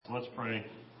let's pray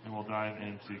and we'll dive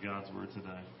into God's Word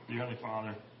today. Dear Heavenly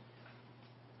Father,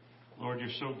 Lord, you're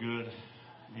so good.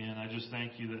 And I just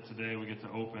thank you that today we get to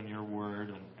open your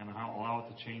Word and allow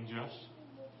it to change us.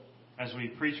 As we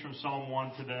preach from Psalm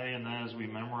 1 today and then as we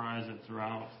memorize it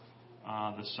throughout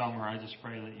the summer, I just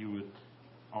pray that you would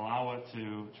allow it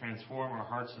to transform our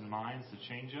hearts and minds, to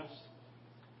change us.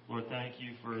 Lord, thank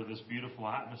you for this beautiful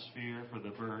atmosphere, for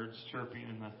the birds chirping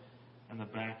in the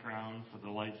background, for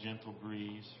the light, gentle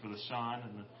breeze, for the sun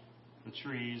and the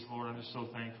trees. Lord, I'm just so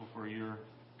thankful for your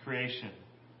creation,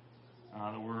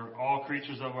 that we're all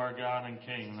creatures of our God and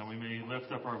King, and that we may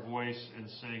lift up our voice and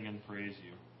sing and praise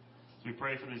you. So we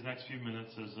pray for these next few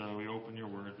minutes as we open your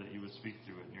word, that you would speak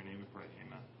through it. In your name we pray.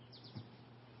 Amen.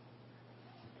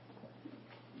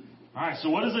 All right, so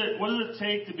what does it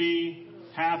take to be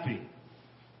happy?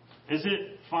 Is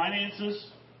it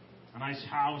finances, a nice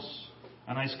house,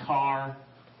 a nice car,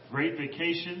 great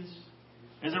vacations?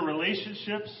 Is it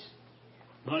relationships?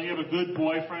 Don't you have a good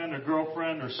boyfriend or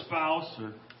girlfriend or spouse,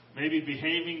 or maybe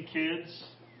behaving kids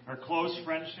or close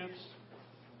friendships?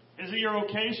 Is it your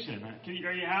vocation?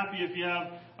 Are you happy if you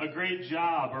have a great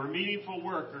job or meaningful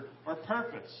work or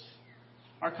purpose?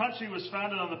 Our country was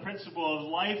founded on the principle of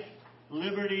life,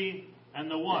 liberty,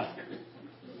 and the what?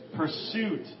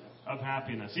 Pursuit of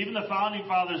happiness. Even the founding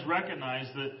fathers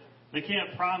recognized that they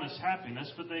can't promise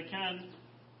happiness, but they can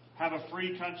have a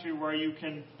free country where you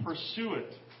can pursue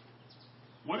it.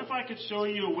 What if I could show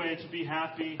you a way to be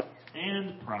happy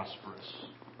and prosperous?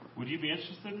 Would you be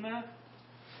interested in that?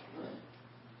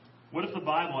 What if the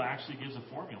Bible actually gives a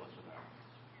formula for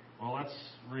that? Well, let's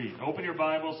read. Open your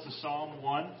Bibles to Psalm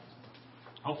 1.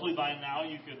 Hopefully by now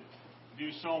you could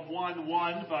do Psalm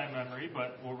 1:1 by memory,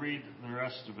 but we'll read the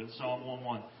rest of it. Psalm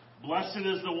 1:1. Blessed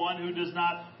is the one who does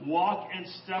not walk in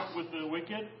step with the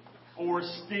wicked, or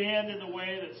stand in the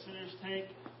way that sinners take,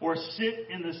 or sit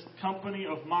in the company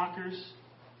of mockers.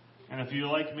 And if you're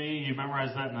like me, you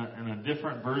memorize that in a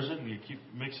different version. You keep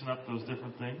mixing up those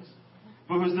different things.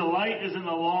 But whose delight is in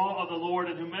the law of the Lord,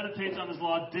 and who meditates on his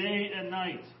law day and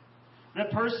night. That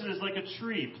person is like a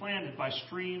tree planted by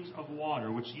streams of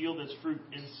water, which yield its fruit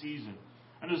in season,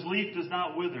 and whose leaf does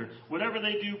not wither. Whatever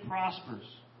they do prospers.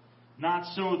 Not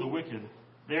so the wicked.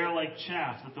 They are like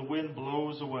chaff that the wind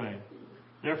blows away.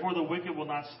 Therefore the wicked will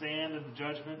not stand in the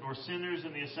judgment, nor sinners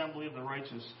in the assembly of the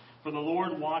righteous. For the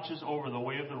Lord watches over the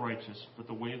way of the righteous, but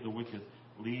the way of the wicked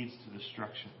leads to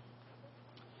destruction.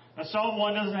 Now, Psalm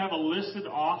 1 doesn't have a listed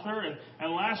author,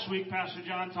 and last week Pastor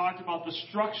John talked about the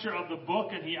structure of the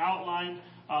book, and he outlined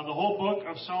the whole book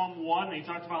of Psalm 1, and he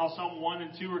talked about how Psalm 1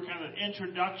 and 2 were kind of an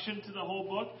introduction to the whole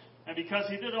book, and because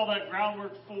he did all that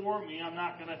groundwork for me, I'm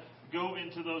not going to go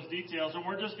into those details, and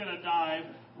we're just going to dive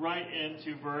right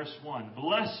into verse 1.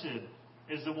 Blessed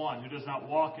is the one who does not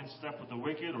walk in step with the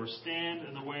wicked, or stand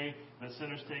in the way that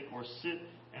sinners take, or sit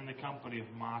in the company of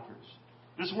mockers.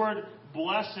 This word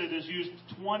blessed is used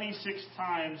 26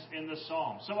 times in the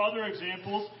psalm. Some other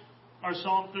examples are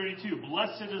Psalm 32.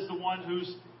 Blessed is the one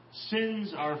whose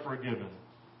sins are forgiven.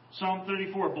 Psalm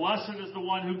 34. Blessed is the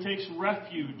one who takes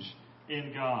refuge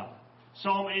in God.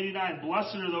 Psalm 89.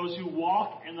 Blessed are those who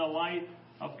walk in the light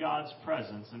of God's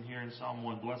presence. And here in Psalm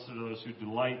 1, blessed are those who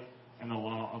delight in the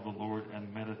law of the Lord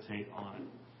and meditate on it.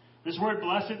 This word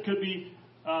blessed could be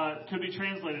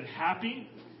translated happy.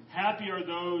 Happy are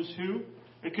those who.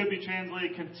 It could be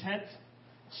translated content,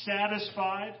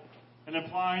 satisfied. It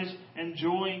implies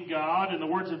enjoying God. In the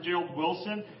words of Gerald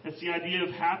Wilson, it's the idea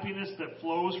of happiness that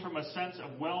flows from a sense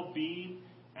of well-being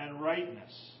and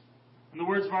rightness. In the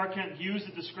words of R. Kent Hughes,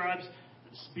 it describes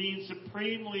being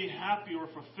supremely happy or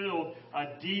fulfilled,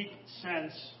 a deep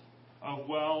sense of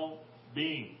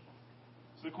well-being.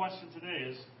 So the question today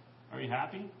is, are you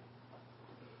happy?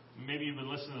 Maybe you've been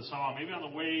listening to the song. Maybe on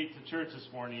the way to church this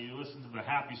morning, you listened to the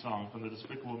Happy song from the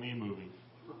Despicable Me movie.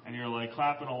 And you're like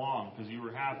clapping along because you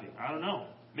were happy. I don't know.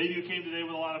 Maybe you came today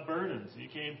with a lot of burdens. You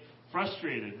came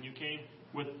frustrated. And you came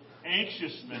with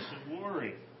anxiousness and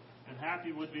worry. And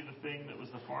happy would be the thing that was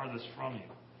the farthest from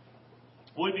you.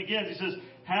 Well, he begins. He says,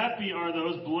 happy are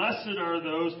those, blessed are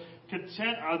those,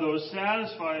 content are those,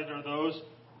 satisfied are those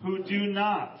who do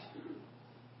not.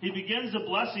 He begins the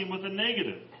blessing with a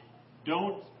negative.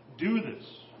 Don't do this.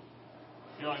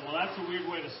 You're like, well, that's a weird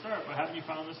way to start, but haven't you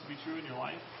found this to be true in your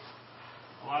life?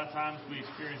 A lot of times we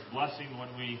experience blessing when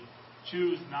we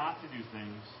choose not to do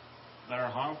things that are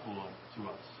harmful to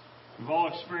us. We've all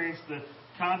experienced the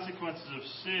consequences of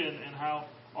sin and how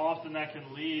often that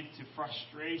can lead to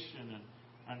frustration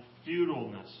and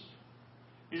futileness.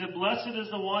 He said, blessed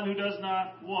is the one who does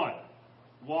not what?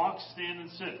 Walk, stand, and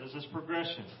sit. There's this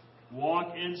progression.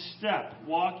 Walk in step.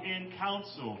 Walk in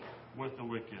counsel with the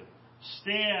wicked.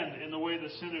 Stand in the way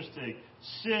that sinners take.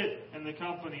 Sit in the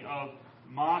company of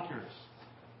mockers.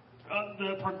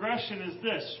 The progression is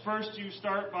this. First, you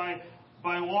start by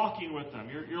walking with them.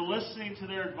 You're listening to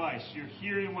their advice. You're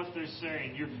hearing what they're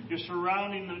saying. You're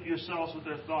surrounding yourselves with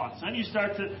their thoughts. Then you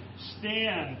start to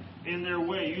stand in their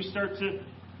way. You start to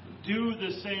do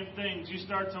the same things. You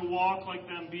start to walk like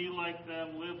them, be like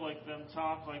them, live like them,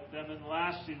 talk like them. And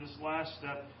lastly, this last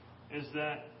step is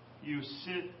that you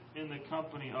sit in the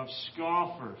company of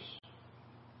scoffers.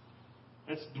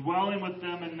 It's dwelling with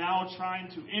them and now trying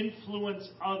to influence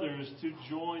others to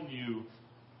join you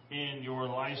in your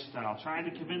lifestyle. Trying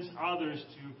to convince others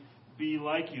to be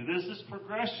like you. There's this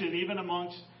progression even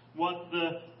amongst what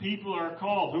the people are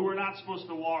called, who we're not supposed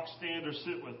to walk, stand, or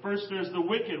sit with. First, there's the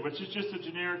wicked, which is just a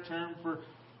generic term for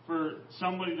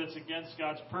somebody that's against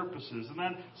God's purposes. And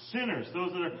then sinners,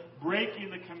 those that are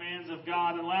breaking the commands of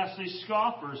God. And lastly,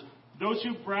 scoffers, those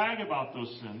who brag about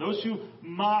those sins, those who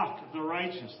mock the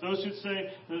righteous, those who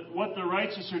say that what the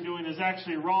righteous are doing is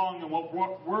actually wrong and what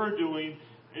we're doing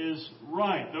is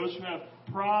right. Those who have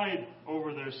pride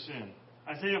over their sin.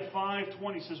 Isaiah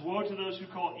 5:20 says, "Woe to those who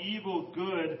call evil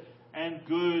good and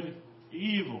good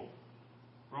evil."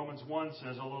 Romans 1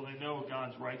 says, "Although they know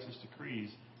God's righteous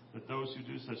decrees that those who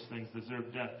do such things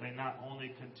deserve death, they not only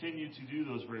continue to do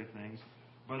those very things,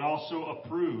 but also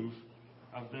approve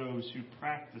of those who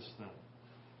practice them."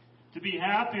 To be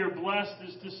happy or blessed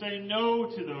is to say no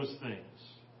to those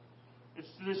things.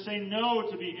 It's to say no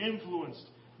to be influenced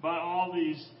by all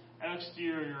these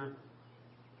exterior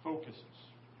focuses.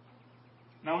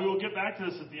 Now, we will get back to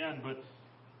this at the end, but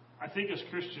I think as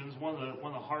Christians, one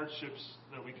of the hardships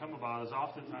that we come about is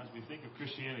oftentimes we think of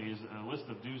Christianity as a list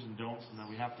of do's and don'ts, and that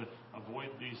we have to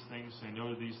avoid these things, say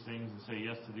no to these things, and say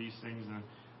yes to these things,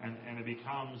 and it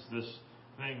becomes this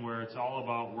thing where it's all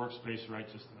about works-based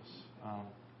righteousness.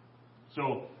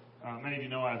 Many of you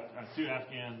know I have 2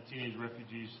 Afghan teenage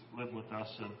refugees live with us,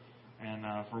 and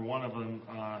for one of them,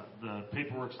 the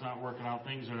paperwork's not working out,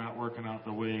 things are not working out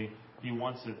the way he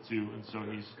wants it to, and so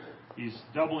he's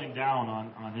doubling down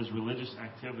on his religious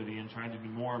activity and trying to do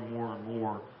more and more and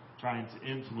more, trying to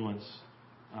influence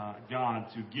God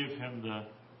to give him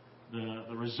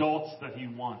the results that he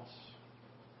wants.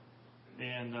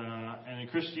 And in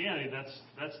Christianity,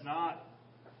 that's not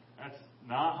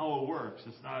how it works.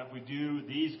 It's not if we do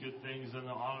these good things, then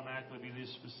there'll automatically be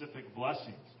these specific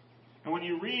blessings. And when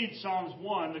you read Psalms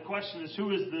 1, the question is,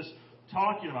 who is this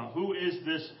talking about? Who is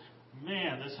this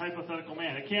man, this hypothetical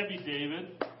man? It can't be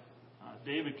David.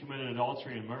 David committed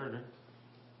adultery and murder.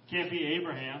 It can't be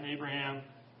Abraham. Abraham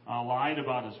lied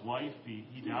about his wife.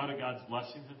 He doubted God's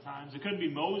blessings at times. It couldn't be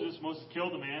Moses. Moses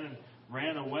killed a man and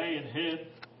ran away and hid.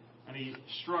 And he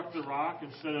struck the rock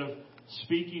instead of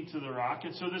speaking to the rock.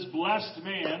 And so this blessed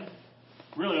man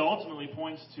really ultimately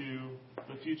points to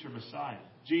the future Messiah,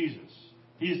 Jesus.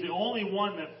 He's the only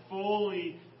one that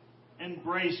fully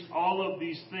embraced all of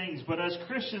these things. But as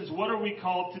Christians, what are we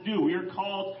called to do? We are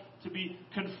called to be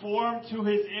conformed to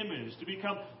his image, to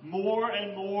become more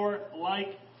and more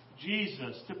like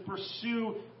Jesus, to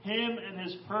pursue him and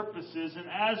his purposes. And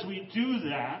as we do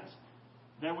that,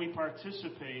 then we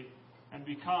participate and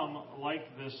become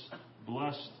like this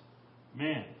blessed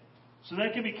man. So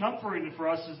that can be comforting for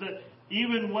us, is that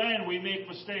even when we make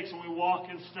mistakes and we walk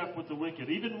in step with the wicked,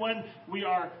 even when we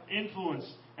are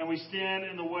influenced and we stand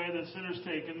in the way that sinners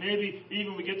take, and maybe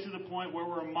even we get to the point where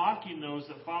we're mocking those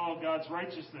that follow God's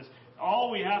righteousness, all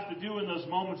we have to do in those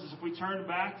moments is if we turn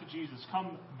back to Jesus,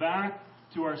 come back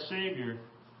to our Savior,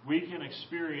 we can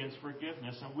experience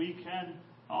forgiveness and we can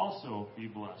also be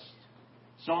blessed.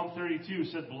 Psalm 32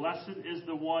 said, "Blessed is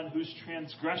the one whose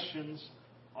transgressions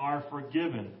are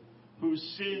forgiven, whose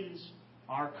sins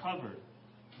are covered.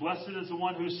 Blessed is the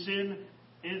one whose sin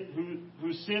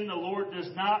the Lord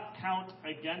does not count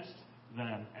against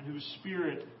them, and in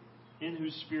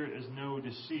whose spirit is no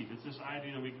deceit." It's this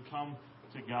idea that we can come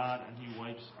to God and he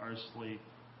wipes our slate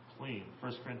clean.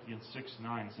 1 Corinthians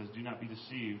 6:9 says, "Do not be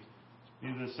deceived.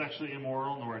 Neither the sexually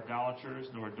immoral, nor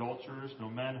idolaters, nor adulterers,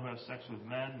 nor men who have sex with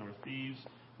men, nor thieves,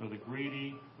 nor the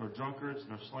greedy, nor drunkards,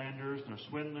 nor slanderers, nor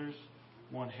swindlers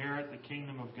will inherit the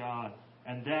kingdom of God."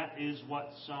 And that is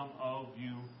what some of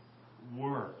you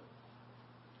were.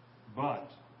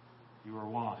 But you are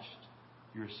washed,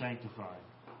 you are sanctified,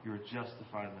 you are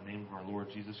justified in the name of our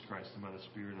Lord Jesus Christ and by the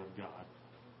Spirit of God.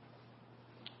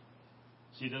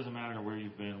 See, it doesn't matter where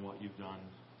you've been, what you've done,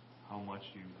 how much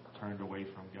you've turned away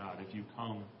from God. If you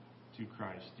come to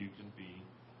Christ, you can be,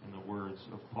 in the words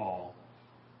of Paul,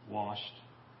 washed,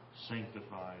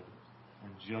 sanctified,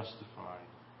 and justified.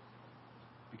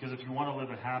 Because if you want to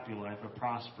live a happy life, a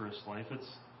prosperous life, it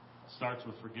starts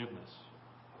with forgiveness.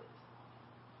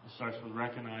 It starts with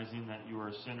recognizing that you are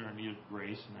a sinner in need of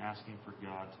grace and asking for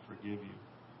God to forgive you.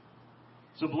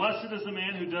 So blessed is the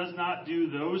man who does not do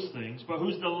those things, but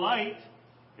whose delight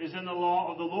is in the law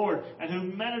of the Lord, and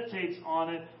who meditates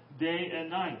on it day and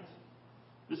night.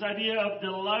 This idea of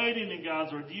delighting in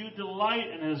God's Word. Do you delight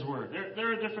in His Word?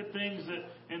 There are different things that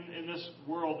in this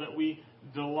world that we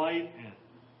delight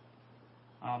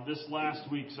in. This last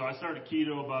week, so I started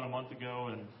keto about a month ago,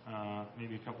 and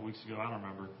maybe a couple weeks ago, I don't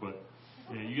remember, but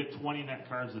you get 20 net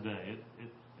carbs a day.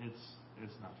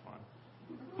 It's not fun.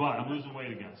 But I'm losing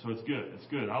weight again, so it's good. It's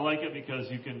good. I like it because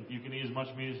you can eat as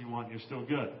much meat as you want, and you're still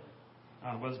good.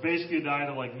 But it's basically a diet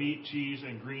of like meat, cheese,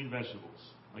 and green vegetables.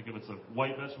 Like if it's a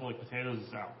white vegetable like potatoes,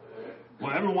 it's out.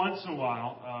 Well, every once in a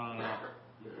while,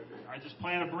 I just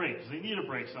plan a break, because they need a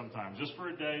break sometimes, just for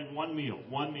a day, one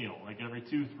meal, like every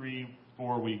 2, 3,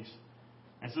 4 weeks.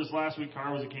 And so this last week,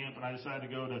 Carl was at camp, and I decided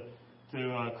to go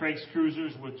to Craig's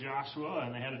Cruisers with Joshua,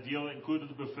 and they had a deal that included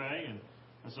the buffet,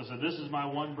 and so I said, this is my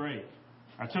one break.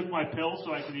 I took my pill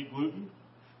so I could eat gluten,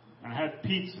 and I had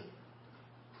pizza.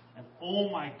 And oh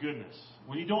my goodness,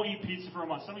 when you don't eat pizza for a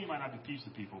month, some of you might not be pizza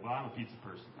people, but I'm a pizza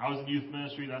person. I was in youth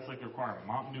ministry, that's like a requirement.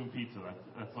 Mountain Dew pizza,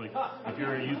 that's like, if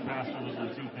you're a youth pastor, those are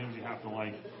the two things you have to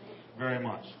like very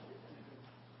much.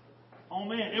 Oh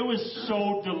man, it was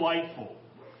so delightful.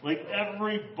 Like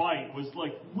every bite was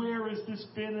like, where has this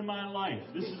been in my life?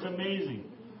 This is amazing.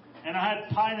 And I had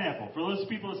pineapple. For those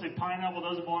people that say pineapple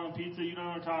doesn't belong on pizza, you know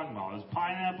what I'm talking about. It was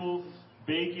pineapple,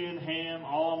 bacon, ham,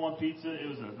 all on one pizza. It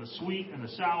was the sweet and the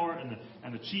sour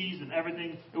and the cheese and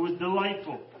everything. It was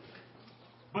delightful.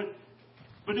 But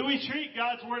do we treat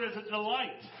God's Word as a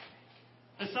delight?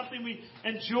 As something we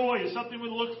enjoy, as something we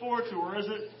look forward to, or is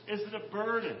it a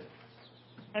burden?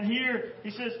 And here he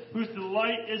says, whose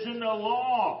delight is in the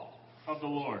law of the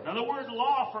Lord. Now the word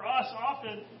law for us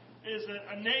often is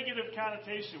a negative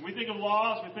connotation. We think of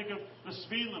laws, we think of the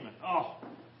speed limit. Oh,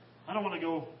 I don't want to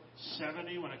go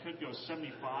 70 when I could go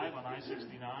 75 on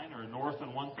I-69 or north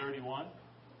on 131.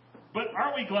 But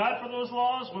aren't we glad for those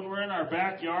laws when we're in our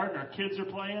backyard and our kids are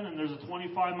playing and there's a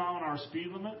 25 mile an hour speed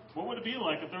limit? What would it be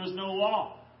like if there was no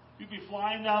law? You'd be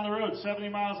flying down the road 70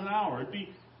 miles an hour. It'd be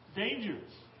dangerous.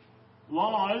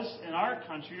 Laws in our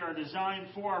country are designed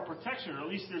for our protection, or at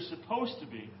least they're supposed to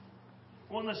be.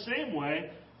 Well, in the same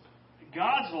way,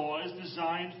 God's law is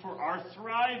designed for our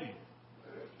thriving.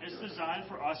 It's designed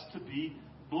for us to be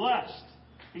blessed.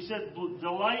 He said,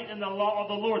 delight in the law of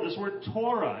the Lord. This word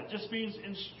Torah, it just means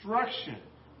instruction.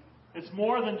 It's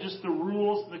more than just the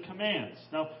rules and the commands.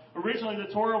 Now, originally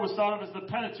the Torah was thought of as the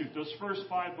Pentateuch, those first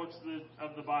 5 books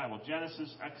of the Bible.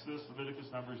 Genesis, Exodus, Leviticus,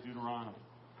 Numbers, Deuteronomy.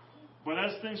 But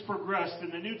as things progressed in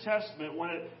the New Testament,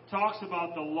 when it talks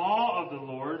about the law of the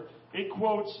Lord, it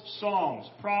quotes Psalms,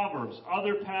 Proverbs,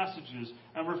 other passages,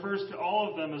 and refers to all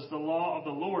of them as the law of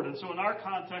the Lord. And so in our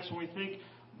context, when we think,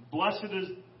 blessed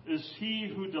is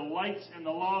he who delights in the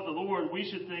law of the Lord, we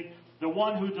should think the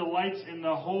one who delights in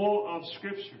the whole of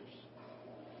Scriptures.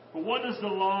 But what does the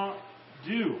law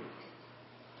do?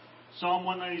 Psalm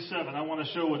 197, I want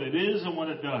to show what it is and what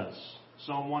it does.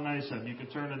 Psalm 197. You can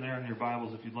turn in there in your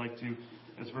Bibles if you'd like to.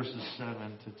 It's verses 7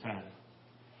 to 10.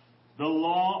 The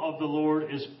law of the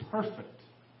Lord is perfect.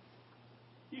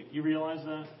 You realize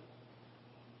that?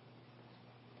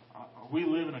 We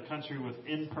live in a country with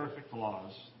imperfect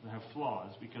laws that have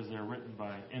flaws because they're written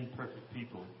by imperfect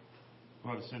people who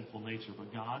have a sinful nature.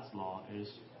 But God's law is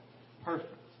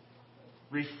perfect.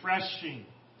 Refreshing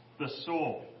the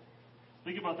soul.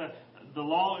 Think about that. The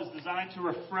law is designed to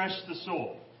refresh the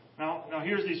soul. Now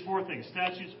here's these 4 things.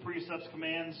 Statutes, precepts,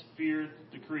 commands, fear,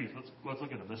 decrees. Let's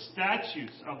look at them. The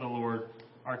statutes of the Lord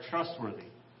are trustworthy,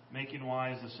 making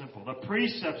wise the simple. The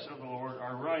precepts of the Lord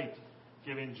are right,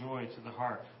 giving joy to the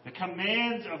heart. The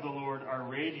commands of the Lord are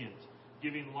radiant,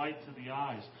 giving light to the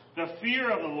eyes. The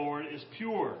fear of the Lord is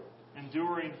pure,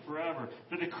 enduring forever.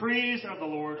 The decrees of the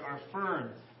Lord are firm,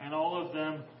 and all of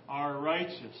them are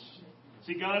righteous.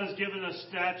 See, God has given us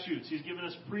statutes. He's given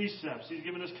us precepts. He's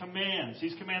given us commands.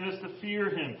 He's commanded us to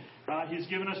fear Him. He's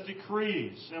given us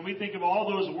decrees. And we think of all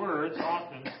those words,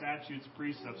 often, statutes,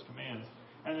 precepts, commands,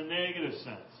 in a negative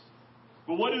sense.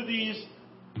 But what do these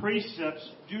precepts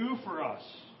do for us?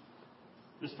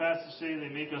 This passage says they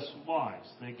make us wise.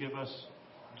 They give us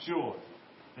joy.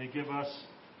 They give us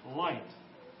light.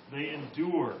 They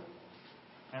endure.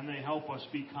 And they help us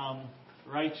become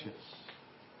righteous.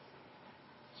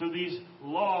 So these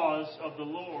laws of the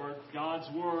Lord, God's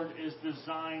Word, is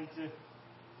designed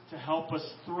to help us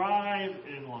thrive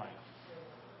in life.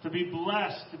 To be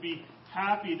blessed, to be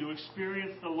happy, to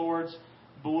experience the Lord's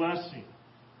blessing.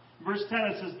 Verse 10,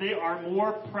 it says, they are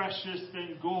more precious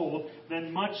than gold,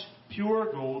 than much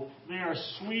pure gold. They are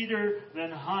sweeter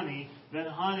than honey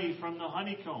from the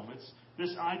honeycomb. It's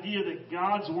this idea that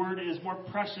God's Word is more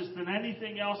precious than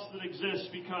anything else that exists,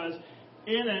 because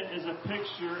in it is a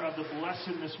picture of the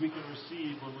blessedness we can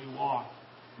receive when we walk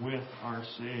with our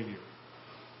Savior.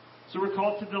 So we're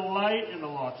called to delight in the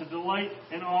law, to delight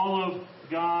in all of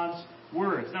God's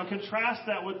words. Now contrast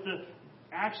that with the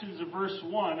actions of verse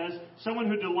 1. As someone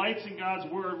who delights in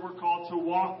God's Word, we're called to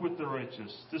walk with the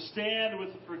righteous, to stand with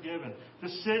the forgiven, to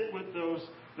sit with those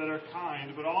that are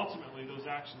kind. But ultimately, those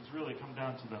actions really come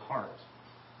down to the heart.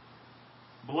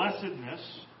 Blessedness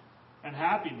and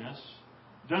happiness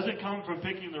doesn't come from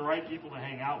picking the right people to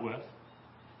hang out with.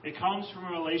 It comes from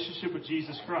a relationship with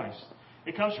Jesus Christ.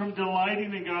 It comes from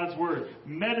delighting in God's Word,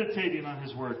 meditating on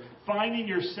His Word, finding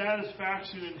your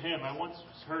satisfaction in Him. I once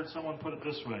heard someone put it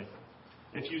this way: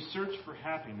 if you search for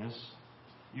happiness,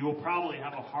 you will probably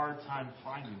have a hard time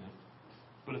finding it.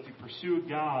 But if you pursue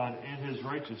God and His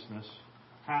righteousness,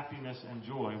 happiness and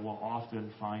joy will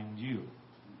often find you.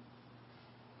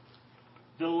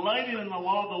 Delighting in the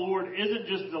law of the Lord isn't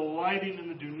just delighting in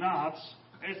the do-nots.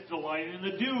 It's delighting in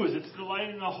the do's. It's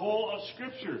delighting in the whole of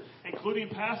Scripture, including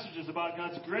passages about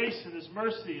God's grace and His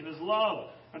mercy and His love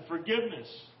and forgiveness,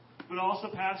 but also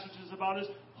passages about His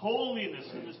holiness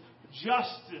and His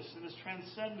justice and His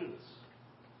transcendence.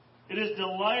 It is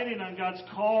delighting on God's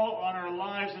call on our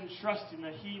lives and trusting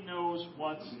that He knows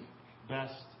what's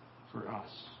best for us.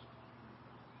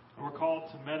 And we're called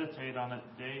to meditate on it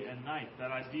day and night. That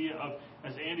idea of,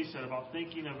 as Andy said, about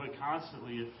thinking of it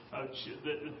constantly.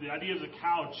 The idea of the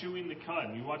cow chewing the cud.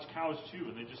 And you watch cows chew,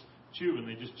 and they just chew, and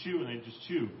they just chew, and they just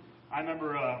chew. I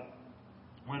remember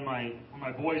when my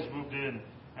boys moved in,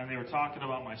 and they were talking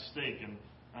about my steak,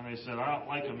 and they said, I don't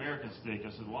like American steak.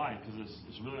 I said, why? Because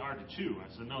it's really hard to chew.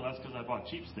 I said, no, that's because I bought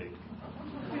cheap steak.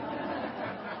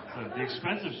 So the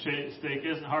expensive steak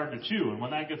isn't hard to chew, and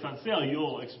when that gets on sale,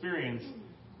 you'll experience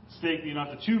steak you don't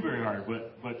have to chew very hard.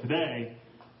 But today,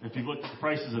 if you look at the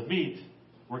prices of meat,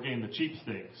 we're getting the cheap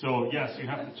steak. So yes, you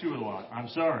have to chew it a lot. I'm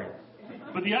sorry.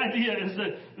 But the idea is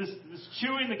that this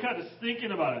chewing the cud, this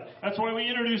thinking about it. That's why we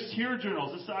introduced Hear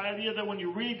Journals. This idea that when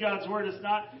you read God's Word, it's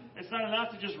not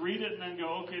enough to just read it and then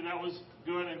go, okay, that was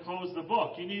good, and close the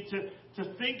book. You need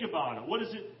to think about it. What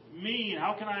does it mean?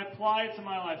 How can I apply it to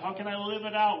my life? How can I live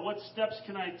it out? What steps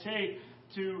can I take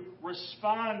to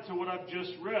respond to what I've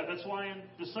just read? That's why in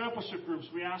discipleship groups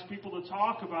we ask people to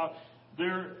talk about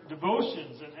their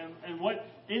devotions and what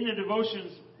in the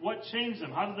devotions, what changed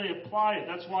them? How do they apply it?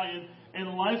 That's why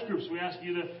in life groups we ask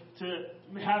you to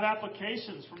have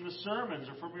applications from the sermons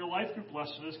or from your life group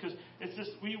lessons, because it's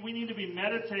just we need to be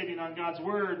meditating on God's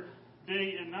Word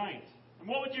day and night. And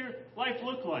what would your life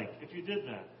look like if you did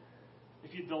that?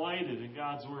 If you delighted in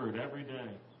God's Word every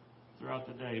day, throughout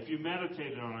the day, if you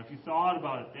meditated on it, if you thought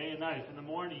about it day and night, if in the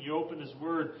morning you opened His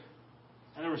Word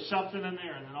and there was something in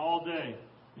there, and then all day,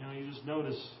 you just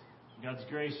notice God's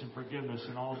grace and forgiveness,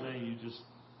 and all day you just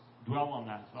dwell on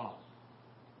that thought.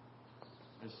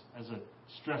 As a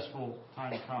stressful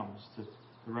time comes, to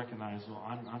recognize, well,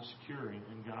 I'm secure in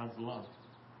God's love.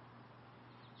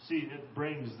 See, it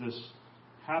brings this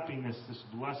happiness, this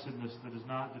blessedness that is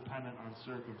not dependent on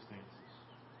circumstances.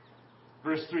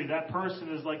 Verse 3, that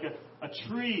person is like a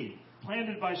tree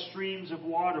planted by streams of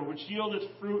water, which yield its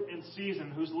fruit in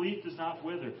season, whose leaf does not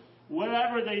wither.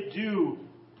 Whatever they do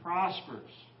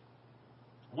prospers.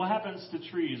 What happens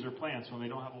to trees or plants when they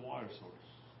don't have a water source?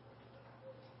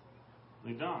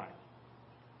 They die.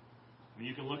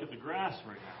 You can look at the grass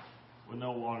right now with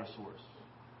no water source.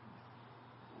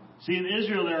 See, in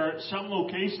Israel, there are some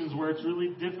locations where it's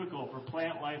really difficult for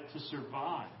plant life to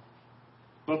survive.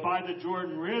 But by the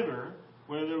Jordan River,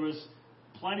 where there was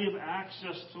plenty of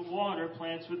access to water,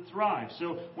 plants would thrive.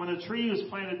 So when a tree was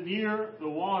planted near the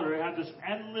water, it had this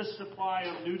endless supply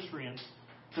of nutrients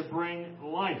to bring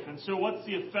life. And so what's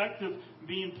the effect of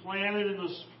being planted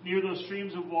near those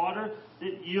streams of water?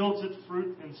 It yields its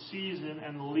fruit in season,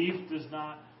 and the leaf does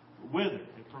not wither.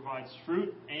 It provides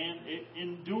fruit, and it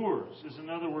endures, is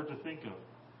another word to think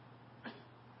of.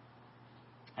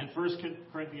 In 1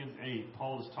 Corinthians 8,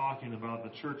 Paul is talking about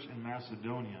the church in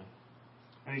Macedonia.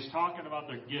 And he's talking about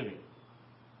their giving.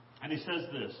 And he says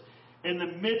this: in the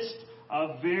midst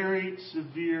of very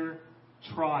severe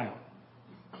trial.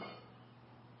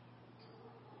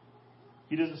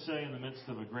 He doesn't say in the midst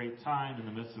of a great time, in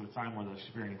the midst of a time where they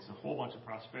experience a whole bunch of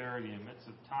prosperity, in the midst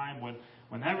of a time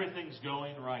when everything's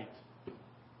going right.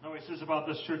 No, he says about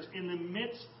this church, in the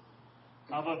midst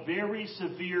of a very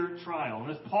severe trial.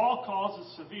 And if Paul calls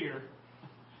it severe,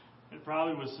 it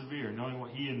probably was severe, knowing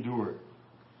what he endured.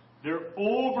 Their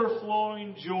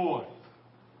overflowing joy,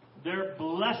 their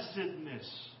blessedness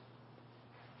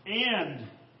and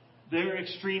their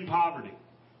extreme poverty.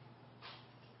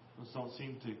 Those don't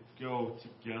seem to go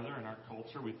together in our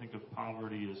culture. We think of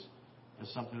poverty as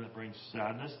something that brings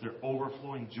sadness. Their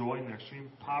overflowing joy and their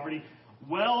extreme poverty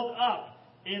welled up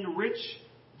in rich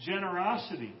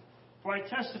generosity. For I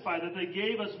testify that they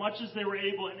gave as much as they were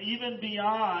able and even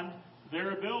beyond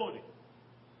their ability.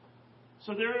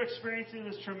 So they're experiencing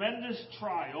this tremendous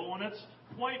trial, and it's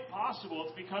quite possible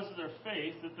it's because of their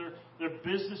faith that their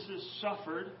businesses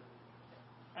suffered,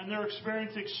 and they're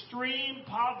experiencing extreme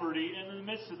poverty, and in the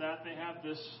midst of that they have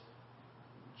this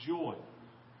joy,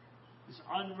 this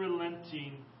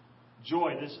unrelenting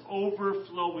joy, this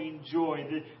overflowing joy.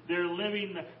 They're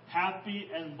living a happy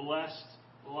and blessed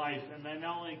life, and they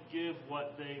not only give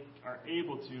what they are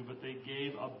able to, but they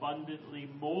gave abundantly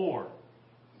more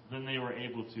than they were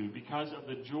able to because of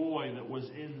the joy that was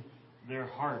in their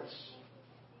hearts.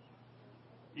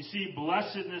 You see,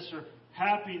 blessedness or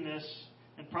happiness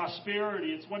and prosperity,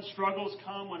 it's when struggles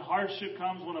come, when hardship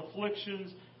comes, when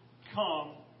afflictions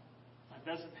come. That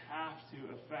doesn't have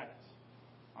to affect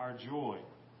our joy,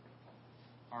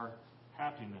 our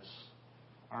happiness,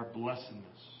 our blessedness.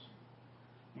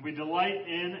 When we delight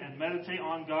in and meditate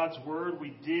on God's Word,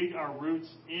 we dig our roots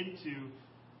into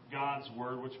God's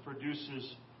Word, which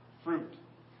produces fruit.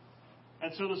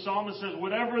 And so the psalmist says,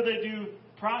 whatever they do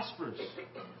prospers.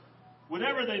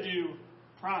 Whatever they do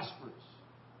prospers.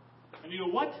 And you go,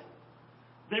 what?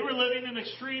 They were living in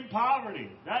extreme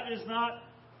poverty. That is not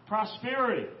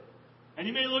prosperity. And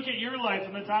you may look at your life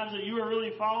and the times that you are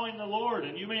really following the Lord,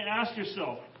 and you may ask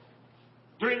yourself,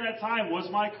 during that time, was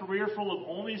my career full of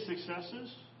only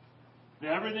successes?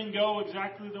 Did everything go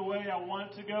exactly the way I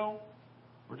want it to go?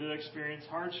 Or did I experience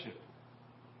hardship?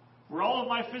 Were all of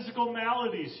my physical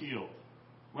maladies healed?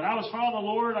 When I was following the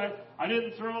Lord, I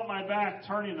didn't throw up my back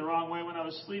turning the wrong way when I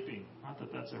was sleeping. Not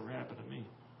that that's ever happened to me.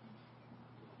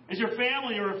 Is your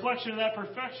family a reflection of that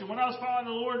perfection? When I was following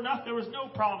the Lord, there was no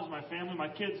problems in my family. My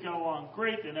kids got along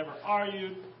great. They never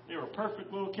argued. They were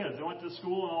perfect little kids. They went to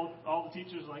school, and all the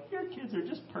teachers were like, your kids are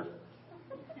just perfect.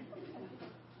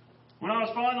 When I was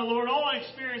following the Lord, all I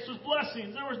experienced was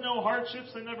blessings. There was no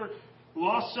hardships. I never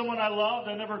lost someone I loved.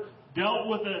 I never dealt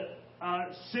with a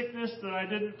sickness that I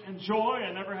didn't enjoy.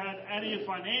 I never had any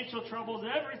financial troubles.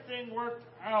 Everything worked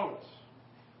out.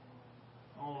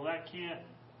 Oh, that can't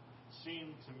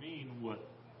seem to mean what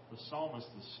the psalmist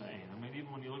is saying. I mean,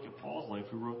 even when you look at Paul's life,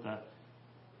 who wrote that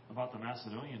about the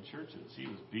Macedonian churches. He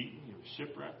was beaten, he was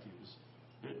shipwrecked, he was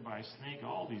bitten by a snake,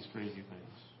 all these crazy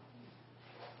things.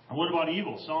 And what about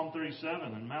evil? Psalm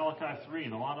 37 and Malachi 3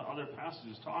 and a lot of other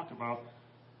passages talk about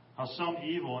how some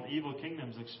evil and evil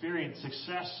kingdoms experience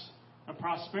success and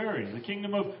prosperity. The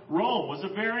kingdom of Rome was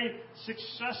a very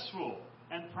successful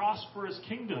and prosperous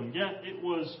kingdom, yet it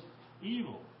was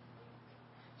evil.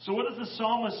 So what does the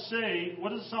psalmist say? What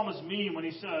does the psalmist mean when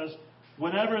he says,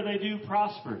 whatever they do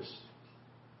prospers?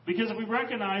 Because if we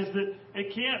recognize that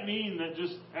it can't mean that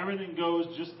just everything goes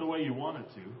just the way you want it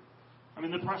to. I mean,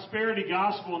 the prosperity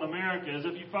gospel in America is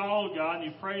if you follow God and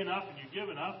you pray enough and you give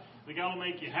enough, that God will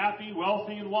make you happy,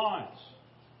 wealthy, and wise.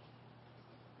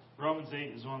 Romans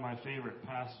 8 is one of my favorite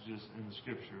passages in the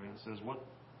Scripture, and it says, what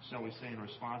shall we say in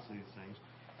response to these things?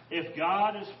 If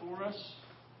God is for us,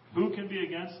 who can be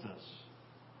against us?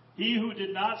 He who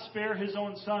did not spare his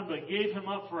own Son, but gave him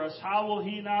up for us, how will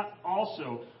he not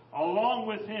also, along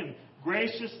with him,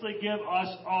 graciously give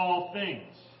us all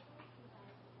things?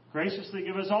 Graciously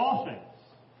give us all things.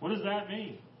 What does that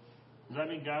mean? Does that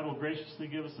mean God will graciously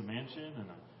give us a mansion and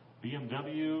a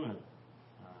BMW and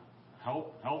a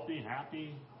healthy,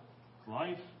 happy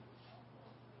life?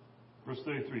 Verse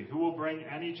 33, who will bring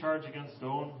any charge against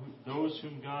those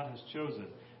whom God has chosen?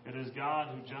 It is God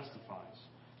who justifies.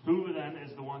 Who then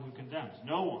is the one who condemns?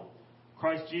 No one.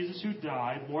 Christ Jesus, who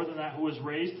died, more than that, who was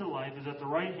raised to life, is at the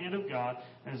right hand of God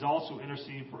and is also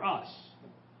interceding for us.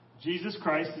 Jesus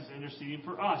Christ is interceding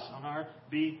for us on our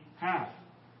behalf.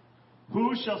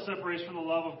 Who shall separate us from the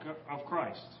love of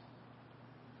Christ?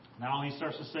 Now he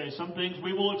starts to say some things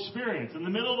we will experience in the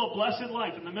middle of a blessed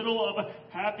life, in the middle of a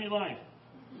happy life.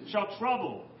 Shall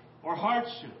trouble, or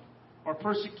hardship, or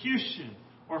persecution,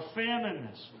 or famine,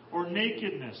 or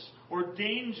nakedness, or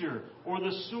danger, or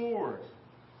the sword.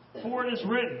 For it is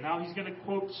written, now he's going to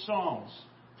quote Psalms,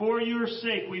 for your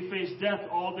sake we face death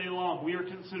all day long. We are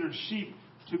considered sheep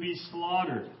to be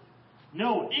slaughtered.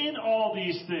 No, in all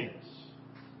these things,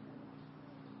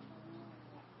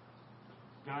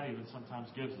 God even sometimes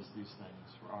gives us these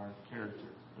things for our character.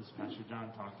 As Pastor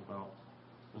John talked about,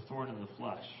 the thorn in the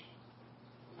flesh,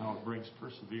 how it brings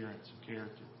perseverance of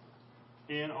character.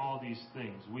 In all these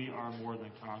things, we are more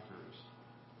than conquerors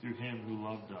through Him who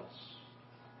loved us.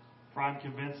 For I am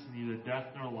convinced that neither death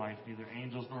nor life, neither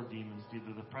angels nor demons,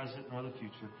 neither the present nor the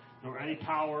future, nor any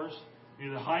powers,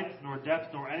 neither height nor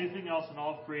depth nor anything else in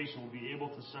all of creation will be able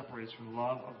to separate us from the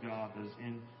love of God that is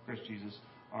in Christ Jesus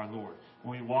our Lord.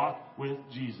 When we walk with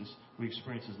Jesus, we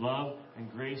experience His love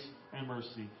and grace and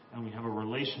mercy, and we have a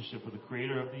relationship with the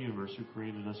Creator of the universe who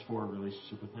created us for a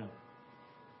relationship with Him.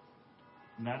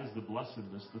 And that is the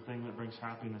blessedness, the thing that brings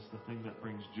happiness, the thing that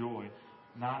brings joy,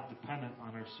 not dependent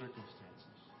on our circumstances.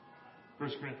 1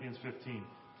 Corinthians 15.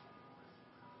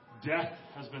 Death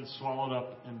has been swallowed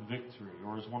up in victory,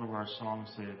 or as one of our songs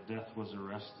said, death was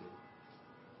arrested.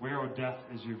 Where, O death,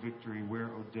 is your victory? Where,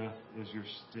 O death, is your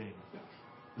sting?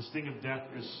 The sting of death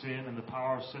is sin, and the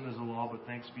power of sin is the law, but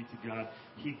thanks be to God.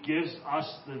 He gives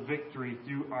us the victory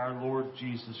through our Lord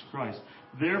Jesus Christ.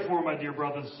 Therefore, my dear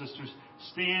brothers and sisters,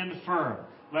 stand firm.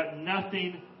 Let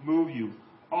nothing move you.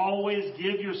 Always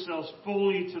give yourselves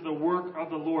fully to the work of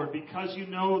the Lord, because you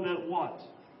know that what?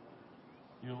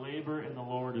 Your labor in the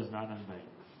Lord is not in vain.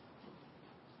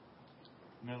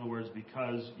 In other words,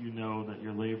 because you know that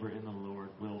your labor in the Lord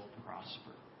will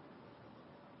prosper.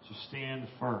 So stand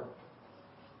firm.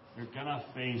 You're going to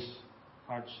face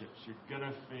hardships. You're going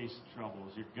to face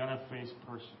troubles. You're going to face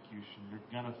persecution. You're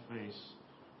going to face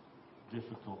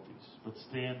difficulties. But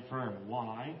stand firm.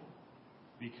 Why?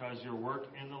 Because your work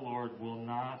in the Lord will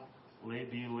not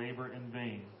be labor in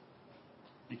vain.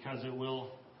 Because it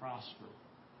will prosper.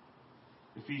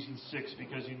 Ephesians 6,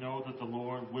 because you know that the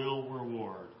Lord will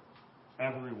reward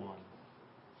everyone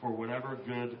for whatever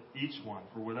good, each one,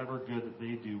 for whatever good that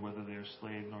they do, whether they are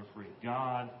slave nor free.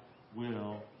 God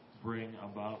will bring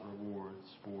about rewards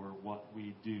for what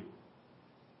we do.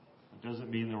 It doesn't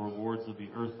mean the rewards will be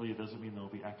earthly. It doesn't mean they'll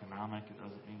be economic. It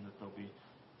doesn't mean that there'll be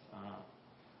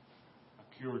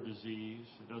a cure disease.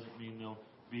 It doesn't mean there'll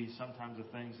be sometimes the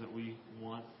things that we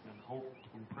want and hope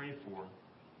and pray for.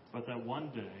 But that one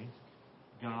day,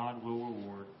 God will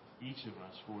reward each of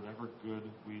us for whatever good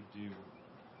we do.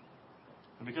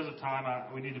 And because of time,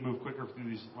 we need to move quicker through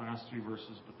these last three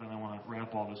verses, but then I want to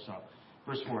wrap all this up.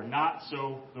 Verse 4, not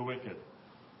so the wicked.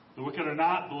 The wicked are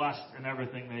not blessed in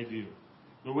everything they do.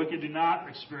 The wicked do not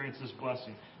experience this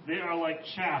blessing. They are like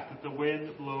chaff that the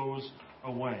wind blows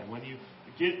away. When you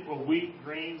get wheat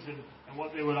grains, and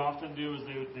what they would often do is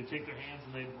they take their hands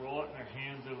and they'd roll it in their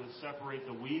hands. They would separate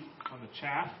the wheat from the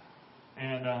chaff.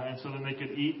 And so then they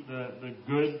could eat the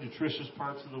good, nutritious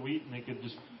parts of the wheat, and they could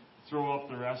just throw up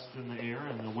the rest in the air,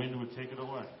 and the wind would take it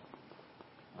away.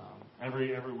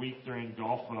 Every week during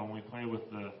golf, when we play with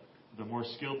the more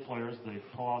skilled players, they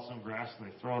pull out some grass and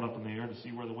they throw it up in the air to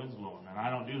see where the wind's blowing. And I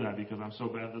don't do that because I'm so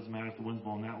bad it doesn't matter if the wind's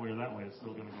blowing that way or that way, it's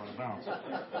still going to go out of bounds.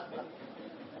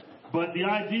 But the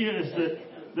idea is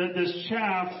that this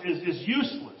chaff is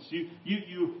useless.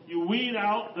 You weed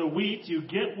out the wheat, you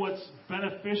get what's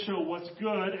beneficial, what's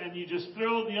good, and you just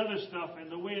throw the other stuff in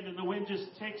the wind, and the wind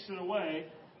just takes it away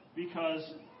because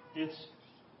it's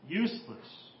useless.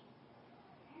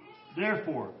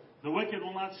 Therefore, the wicked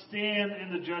will not stand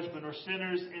in the judgment, or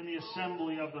sinners in the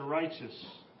assembly of the righteous.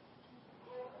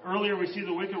 Earlier we see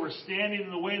the wicked were standing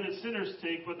in the way that sinners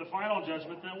take, but the final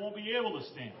judgment, they won't be able to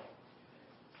stand.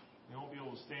 They won't be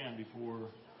able to stand before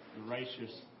the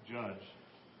righteous judge,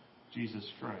 Jesus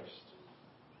Christ.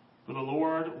 For the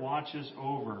Lord watches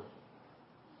over,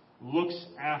 looks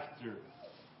after,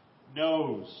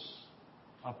 knows,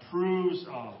 approves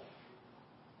of.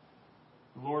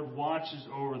 The Lord watches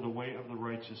over the way of the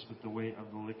righteous, but the way of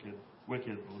the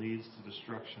wicked leads to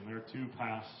destruction. There are two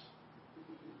paths.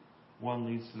 One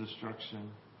leads to destruction.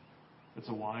 It's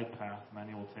a wide path.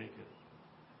 Many will take it.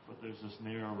 But there's this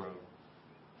narrow road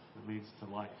that leads to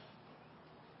life.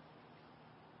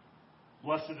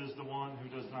 Blessed is the one who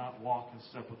does not walk in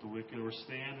step with the wicked, or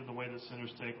stand in the way that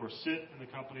sinners take, or sit in the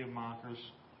company of mockers,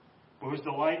 but whose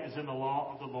delight is in the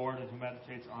law of the Lord, and who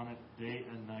meditates on it day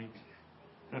and night.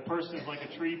 That person is like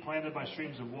a tree planted by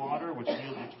streams of water, which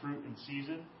yields its fruit in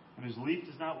season, and whose leaf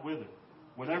does not wither.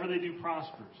 Whatever they do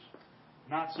prospers.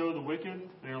 Not so the wicked.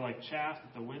 They are like chaff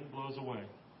that the wind blows away.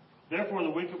 Therefore the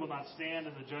wicked will not stand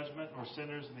in the judgment, nor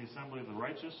sinners in the assembly of the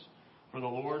righteous. For the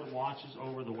Lord watches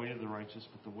over the way of the righteous,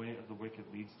 but the way of the wicked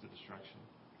leads to destruction.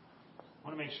 I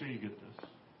want to make sure you get this.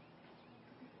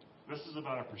 This is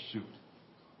about a pursuit.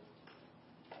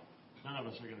 None of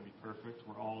us are going to be perfect.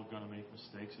 We're all going to make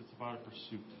mistakes. It's about a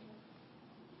pursuit.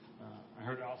 I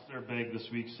heard Alistair Begg this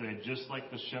week say, just like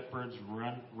the shepherds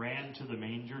ran to the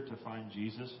manger to find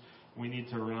Jesus, we need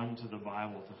to run to the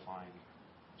Bible to find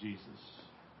Jesus.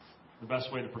 The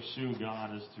best way to pursue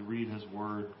God is to read His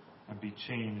Word and be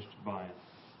changed by it.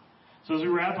 So as we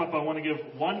wrap up, I want to give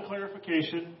one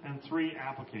clarification and three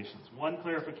applications. One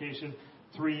clarification,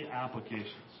 three applications.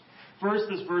 First,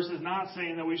 this verse is not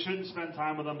saying that we shouldn't spend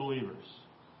time with unbelievers,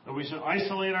 that we should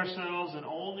isolate ourselves and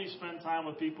only spend time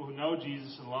with people who know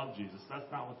Jesus and love Jesus. That's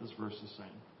not what this verse is saying.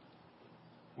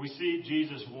 We see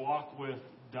Jesus walk with,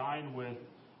 dine with,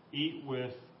 eat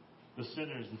with the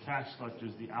sinners, the tax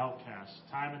collectors, the outcasts.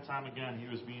 Time and time again, he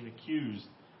was being accused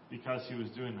because he was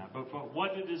doing that. But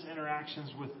what did his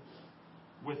interactions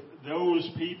with those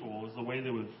people, is the way they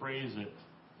would phrase it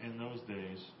in those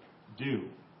days, do?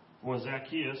 Well,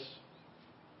 Zacchaeus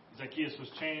was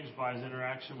changed by his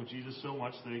interaction with Jesus so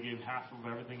much that he gave half of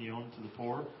everything he owned to the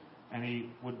poor. And he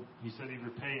said he'd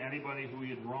repay anybody who he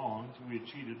had wronged, who he had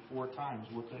cheated 4 times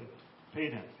what they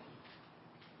paid him.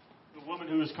 The woman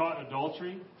who was caught in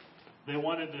adultery, they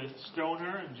wanted to stone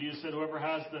her, and Jesus said, whoever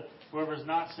has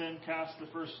not sinned, cast the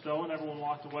first stone. Everyone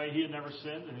walked away. He had never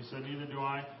sinned, and he said, neither do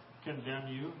I condemn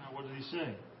you. Now what did he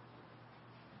say?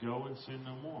 Go and sin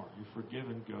no more. You're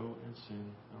forgiven. Go and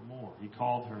sin no more. He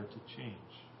called her to change.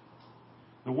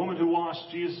 The woman who washed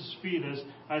Jesus' feet,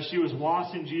 as she was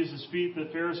washing Jesus' feet, the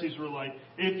Pharisees were like,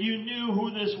 if you knew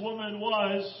who this woman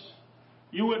was,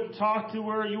 you wouldn't talk to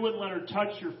her, you wouldn't let her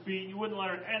touch your feet, you wouldn't let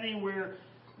her anywhere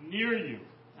near you.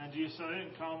 And Jesus said, I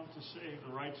didn't come to save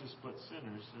the righteous but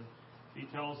sinners. And he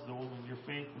tells the woman, your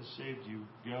faith has saved you.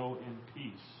 Go in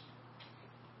peace.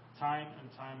 Time and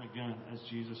time again, as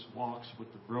Jesus walks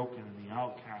with the broken and the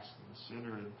outcast and the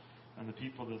sinner and the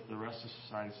people that the rest of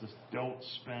society says, don't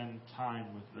spend time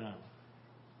with them.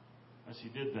 As he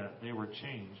did that, they were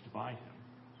changed by him.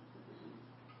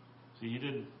 See, he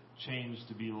didn't change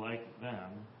to be like them.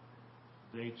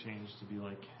 They changed to be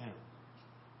like him.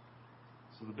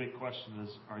 So the big question is,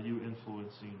 are you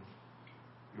influencing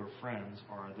your friends,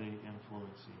 or are they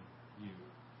influencing you?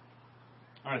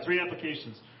 All right, 3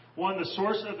 applications. 1, the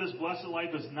source of this blessed life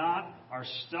is not our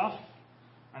stuff,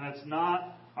 and it's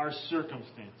not our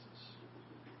circumstances.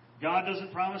 God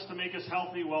doesn't promise to make us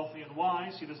healthy, wealthy, and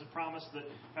wise. He doesn't promise that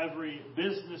every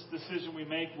business decision we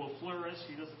make will flourish.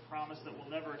 He doesn't promise that we'll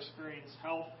never experience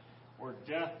health or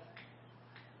death.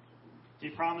 He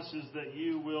promises that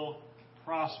you will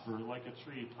prosper like a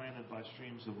tree planted by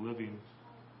streams of living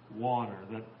water.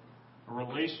 That a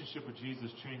relationship with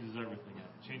Jesus changes everything.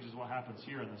 It changes what happens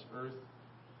here on this earth,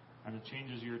 and it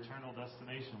changes your eternal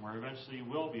destination, where eventually you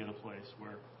will be at a place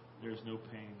where there's no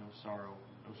pain, no sorrow,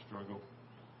 no struggle.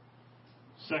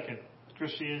 Second,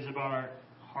 Christianity is about our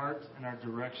heart and our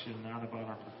direction, not about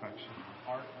our perfection.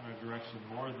 Our heart and our direction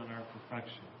more than our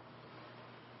perfection.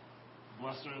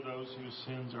 Blessed are those whose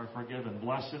sins are forgiven.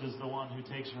 Blessed is the one who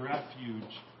takes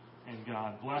refuge in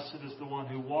God. Blessed is the one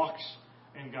who walks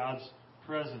in God's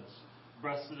presence.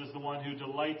 Blessed is the one who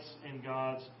delights in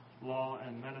God's law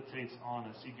and meditates on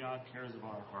it. See, God cares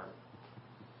about our heart.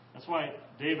 That's why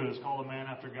David is called a man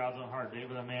after God's own heart.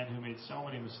 David, a man who made so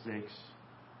many mistakes,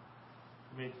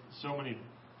 who made so many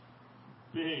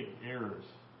big errors,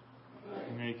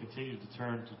 and they continued to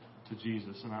turn to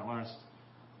Jesus. And that last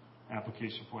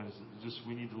application point is just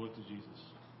we need to look to Jesus,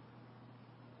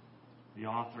 the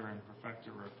author and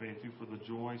perfecter of our faith, who for the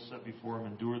joy set before him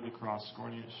endured the cross,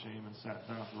 scorning its shame, and sat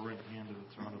down at the right hand of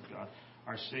the throne of God.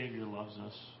 Our Savior loves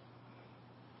us.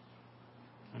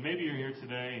 And maybe you're here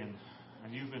today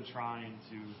and you've been trying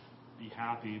to be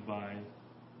happy by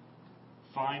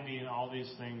finding all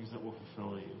these things that will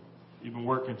fulfill you. You've been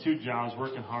working 2 jobs,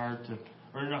 working hard to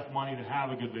earn enough money to have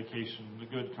a good vacation, a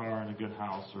good car, and a good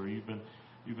house. Or you've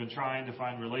been trying to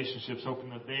find relationships, hoping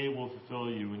that they will fulfill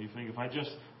you. And you think, if I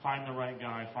just find the right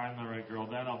guy, find the right girl,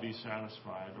 then I'll be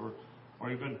satisfied. Or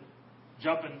you've been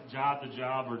jumping job to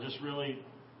job, or just really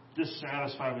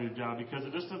dissatisfied with your job because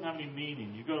it just doesn't have any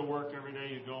meaning. You go to work every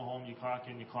day, you go home, you clock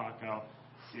in, you clock out.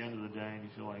 It's the end of the day, and you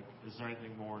feel like, is there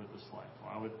anything more to this life?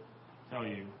 Well, I would tell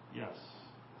you, yes.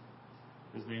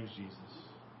 His name's Jesus.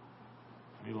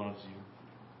 And he loves you.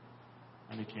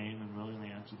 And he came and willingly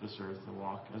entered this earth to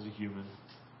walk as a human,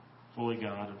 fully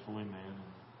God and fully man,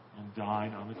 and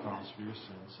died on the cross for your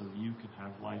sins so that you can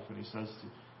have life. And he says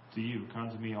to you, come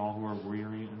to me all who are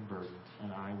weary and burdened,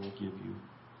 and I will give you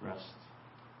rest.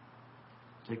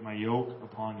 Take my yoke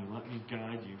upon you. Let me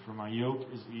guide you. For my yoke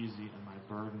is easy and my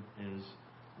burden is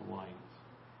light.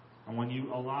 And when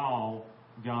you allow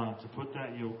God to put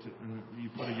that yoke, and you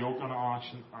put a yoke on an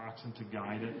oxen to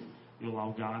guide it, you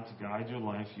allow God to guide your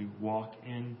life, you walk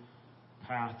in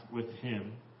path with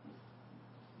him,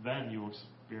 then you will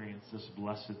experience this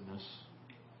blessedness,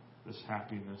 this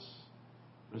happiness,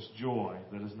 this joy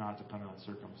that is not dependent on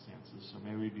circumstances. So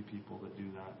may we be people that do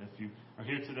that. And if you are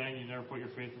here today and you never put your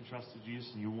faith and trust in Jesus,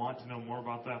 and you want to know more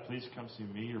about that, please come see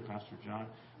me or Pastor John.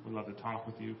 We'd love to talk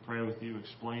with you, pray with you,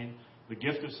 explain the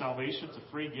gift of salvation. It's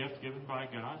a free gift given by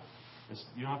God.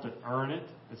 You don't have to earn it.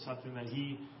 It's something that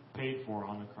he paid for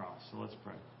on the cross. So let's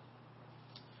pray.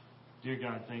 Dear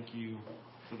God, thank you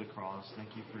for the cross. Thank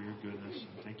you for your goodness,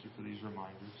 and thank you for these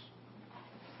reminders.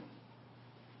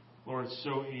 Lord, it's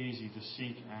so easy to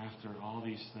seek after all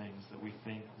these things that we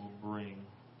think will bring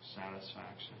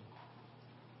satisfaction.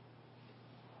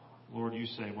 Lord, you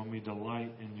say when we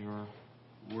delight in your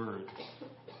word,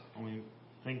 when we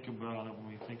think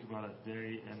about it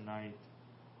day and night,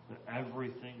 that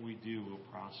everything we do will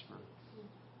prosper.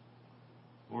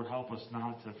 Lord, help us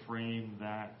not to frame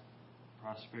that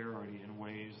prosperity in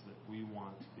ways that we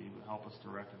want to be, but help us to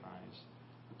recognize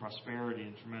the prosperity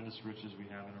and tremendous riches we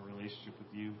have in a relationship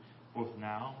with you, both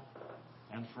now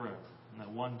and forever. And that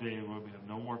one day we'll have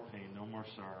no more pain, no more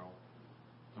sorrow,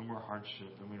 no more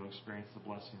hardship, and we will experience the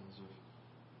blessings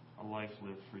of a life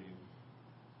lived for you.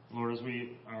 Lord, as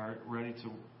we are ready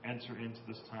to enter into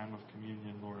this time of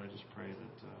communion, Lord, I just pray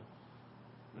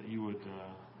that you would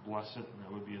bless it, and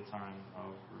that would be a time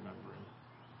of remembering.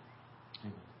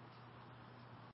 Amen.